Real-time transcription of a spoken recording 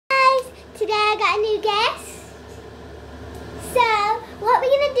Today I got a new guest. So what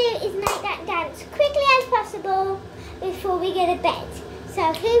we're going to do is make that dance quickly as possible before we go to bed.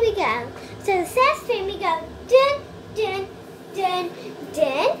 So here we go. So the first thing we go dun, dun, dun,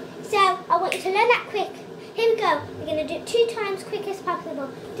 dun. So I want you to learn that quick. Here we go. We're going to do it 2 times quick as possible.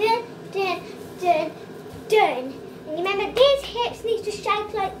 Dun, dun, dun, dun. And remember, these hips need to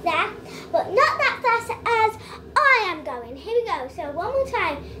shake like that, but not that fast as I am going. Here we go. So one more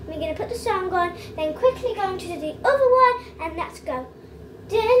time. We're going to put the song on, then quickly go into the other one, and let's go.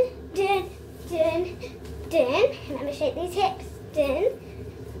 Dun, dun, dun, dun. Remember, shake these hips. Dun.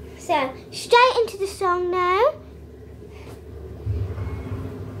 So straight into the song now.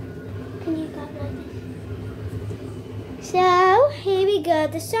 Can you go like this? So here we go.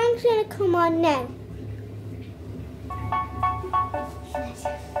 The song's going to come on now.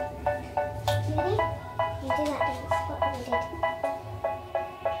 Ready? You do that dance, what we did.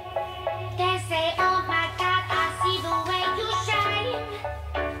 They say, oh my God, I see the way you shine.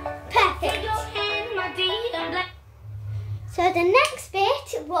 Perfect. Take your hand, my dear, and bless. So the next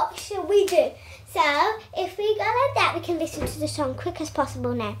bit, what should we do? So if we go like that, we can listen to the song quick as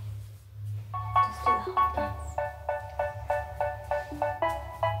possible now. Just do the whole dance.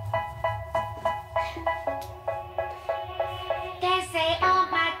 They say, oh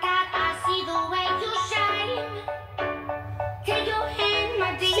my God, I see the way you shine. Take your hand,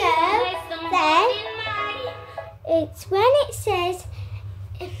 my dear, and place them both in mine. It's when it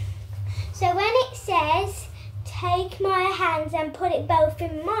says, take my hands and put it both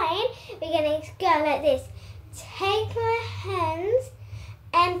in mine, we're going to go like this. Take my hands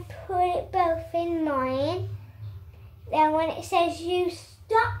and put it both in mine. Then when it says you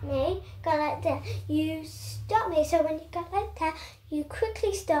stop me, go like that. You stop me. So when you go like that, you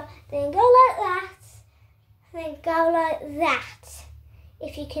quickly stop. Then go like that. Then go like that.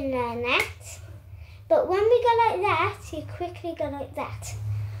 If you can learn that. But when we go like that, you quickly go like that.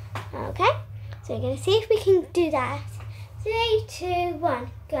 Okay? So we're going to see if we can do that. 3, 2,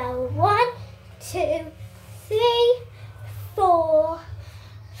 1. Go 1, 2, 3, 4,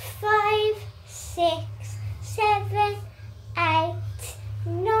 5, 6, 7, 8,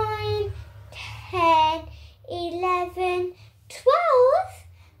 9, 10, 11,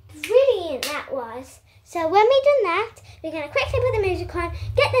 12. Brilliant that was. So when we've done that, we're going to quickly put the music on,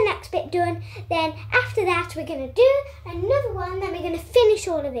 get the next bit done. Then after that, we're going to do another one. Then we're going to finish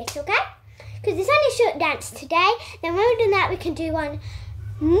all of it, okay? Because it's only a short dance today. Then when we've done that, we can do one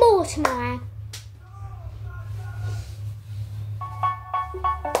more tomorrow.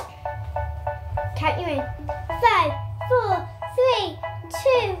 Count you in. 5, 4, 3,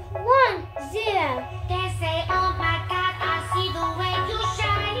 2, 1, 0. They say, oh my God, I see the way you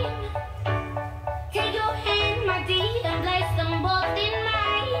shine. Take your hand, my dear, and place them both in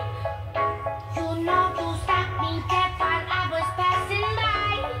mine. You know you stopped me dead while I was passing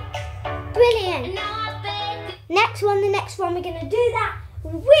by. Brilliant. And now I beg. The next one, we're going to do that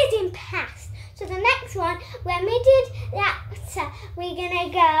whizzing past. So the next one, when we did that, we're going to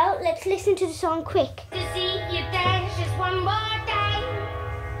go, let's listen to the song quick. To see you dance just one more time.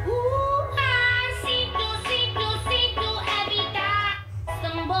 Ooh, I see you every time.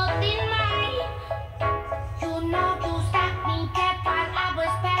 Them both in mine. You know you stopped me dead while I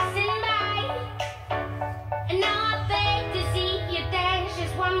was passing by. And now I beg to see you dance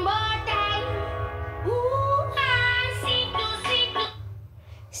just one more time. Ooh, I see you.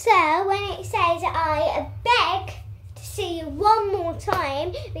 So when it says I beg to see you one more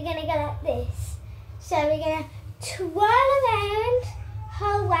time, we're going to go like this. So we're going to twirl around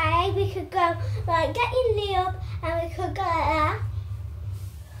whole way. We could go like get your knee up and we could go like that.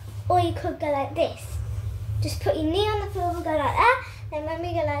 Or you could go like this. Just put your knee on the floor and go like that. Then when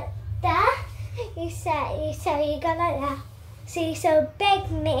we go like that, you go like that. So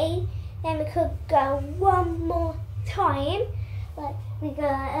beg me. Then we could go one more time. Like we go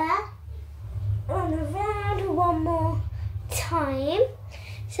like that. And around one more time.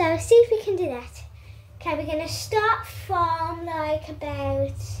 So see if we can do that. Okay, we're going to start from like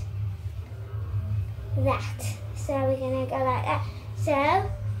about that. So we're going to go like that. So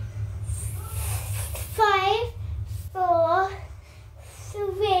 5, 4,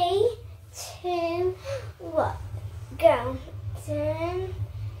 3, 2, 1. Go. Dun,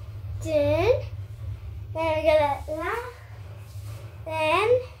 dun. Then we go like that. Then,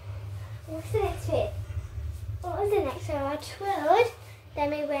 what's the next bit? What was the next one? I twirled. Then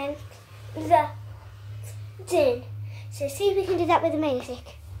we went the dun. So see if we can do that with the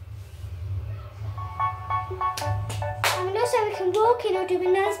music. And also we can walk in or do a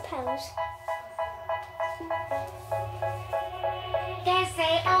nose pose. They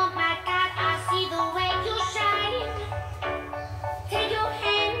say, oh my God,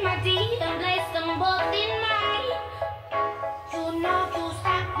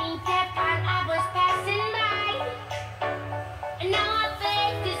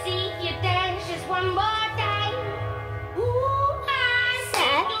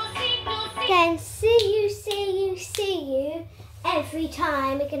 every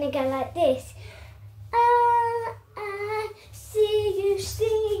time we're going to go like this. See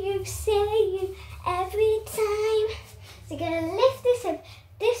you every time. So you're going to lift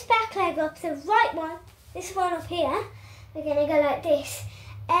this back leg up, the right one, this one up here. We're going to go like this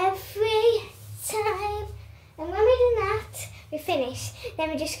every time. And when we do that, we finish. Then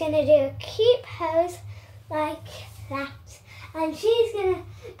we're just going to do a cute pose like that. And she's going to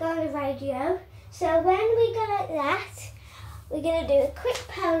go on the radio. So when we go like that, we're going to do a quick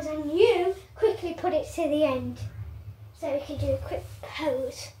pose and you quickly put it to the end. So we can do a quick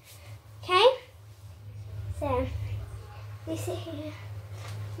pose. Okay? So, you sit here.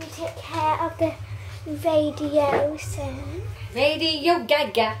 You take care of the radio, so. Radio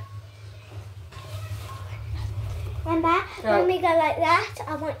Gaga. Remember, when we go like that,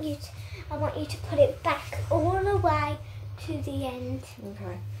 I want you to put it back all the way to the end.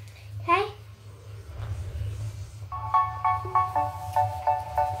 Okay. Okay?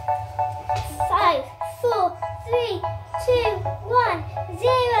 Five, 4, 3, 2, 1,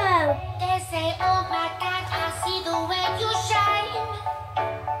 0.